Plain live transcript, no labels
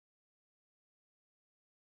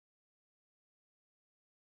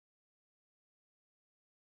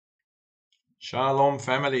Shalom,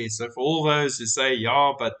 family. So, for all those who say,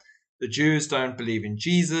 yeah, but the Jews don't believe in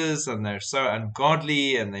Jesus and they're so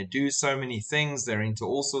ungodly and they do so many things, they're into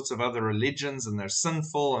all sorts of other religions and they're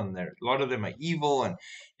sinful and a lot of them are evil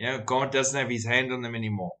and God doesn't have his hand on them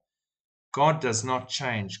anymore. God does not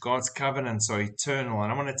change. God's covenants are eternal.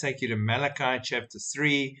 And I want to take you to Malachi chapter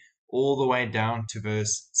 3 all the way down to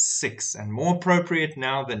verse 6, and more appropriate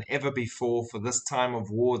now than ever before for this time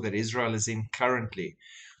of war that Israel is in currently.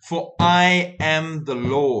 For I am the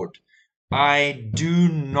Lord, I do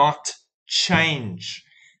not change.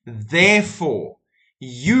 Therefore,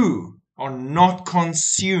 you are not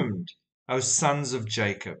consumed, O sons of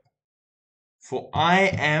Jacob. For I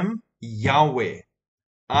am Yahweh,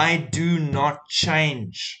 I do not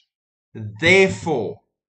change. Therefore,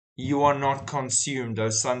 you are not consumed, O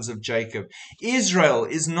sons of Jacob. Israel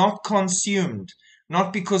is not consumed,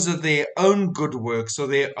 not because of their own good works or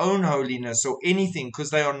their own holiness or anything, because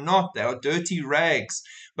they are not. They are dirty rags,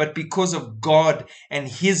 but because of God and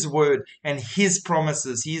His word and His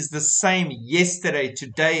promises. He is the same yesterday,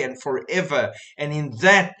 today, and forever. And in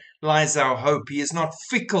that lies our hope. He is not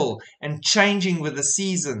fickle and changing with the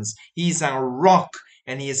seasons. He is our rock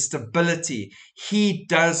and He is stability. He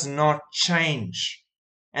does not change.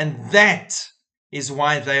 And that is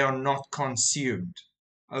why they are not consumed,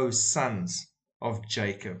 O sons of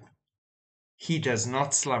Jacob. He does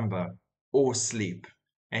not slumber or sleep,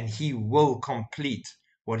 and He will complete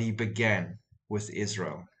what He began with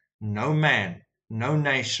Israel. No man, no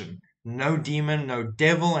nation, no demon, no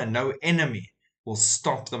devil, and no enemy will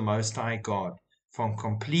stop the Most High God from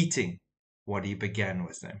completing what He began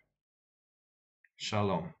with them.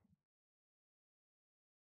 Shalom.